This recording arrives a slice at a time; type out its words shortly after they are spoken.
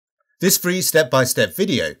This free step-by-step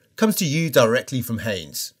video comes to you directly from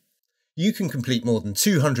Haynes. You can complete more than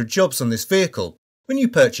 200 jobs on this vehicle when you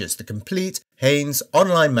purchase the complete Haynes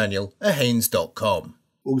online manual at haynes.com.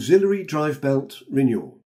 Auxiliary drive belt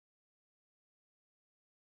renewal.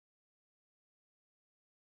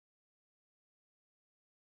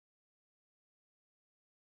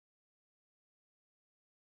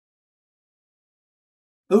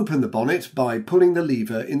 Open the bonnet by pulling the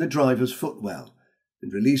lever in the driver's footwell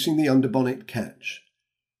and releasing the underbonnet catch.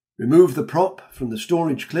 Remove the prop from the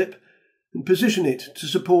storage clip and position it to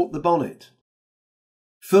support the bonnet.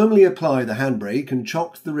 Firmly apply the handbrake and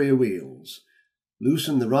chock the rear wheels.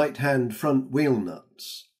 Loosen the right-hand front wheel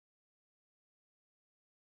nuts.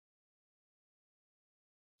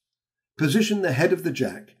 Position the head of the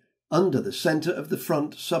jack under the centre of the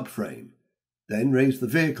front subframe. Then raise the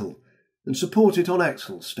vehicle and support it on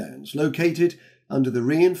axle stands located under the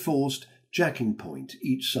reinforced jacking point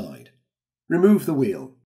each side. Remove the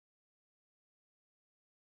wheel.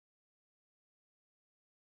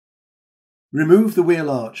 Remove the wheel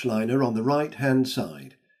arch liner on the right-hand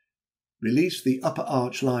side. Release the upper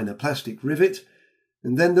arch liner plastic rivet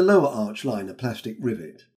and then the lower arch liner plastic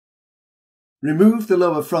rivet. Remove the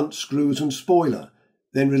lower front screws and spoiler,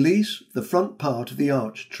 then release the front part of the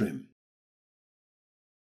arch trim.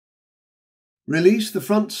 Release the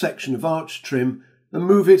front section of arch trim and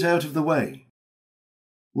move it out of the way.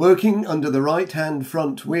 Working under the right-hand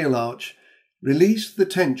front wheel arch, release the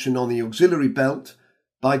tension on the auxiliary belt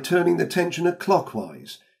by turning the tensioner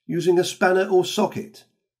clockwise using a spanner or socket.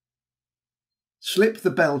 Slip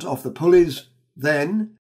the belt off the pulleys,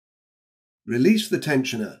 then release the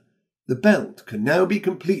tensioner. The belt can now be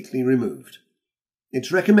completely removed.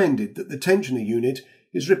 It's recommended that the tensioner unit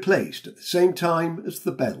is replaced at the same time as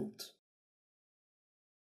the belt.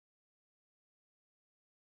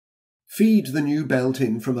 Feed the new belt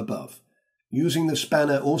in from above. Using the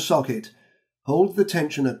spanner or socket, hold the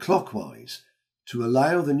tensioner clockwise to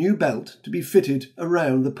allow the new belt to be fitted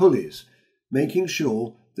around the pulleys, making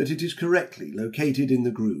sure that it is correctly located in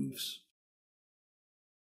the grooves.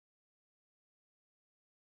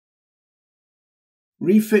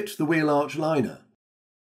 Refit the wheel arch liner.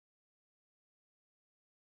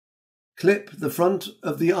 Clip the front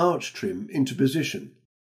of the arch trim into position.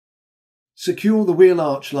 Secure the wheel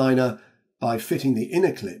arch liner by fitting the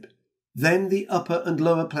inner clip, then the upper and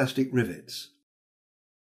lower plastic rivets.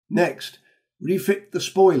 Next, refit the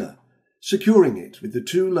spoiler, securing it with the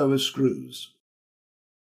two lower screws.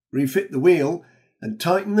 Refit the wheel and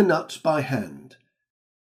tighten the nuts by hand.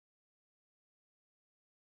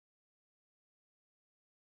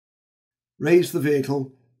 Raise the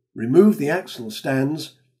vehicle, remove the axle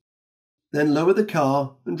stands, then lower the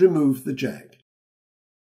car and remove the jack.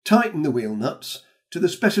 Tighten the wheel nuts to the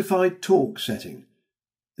specified torque setting,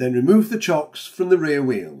 then remove the chocks from the rear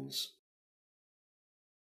wheels.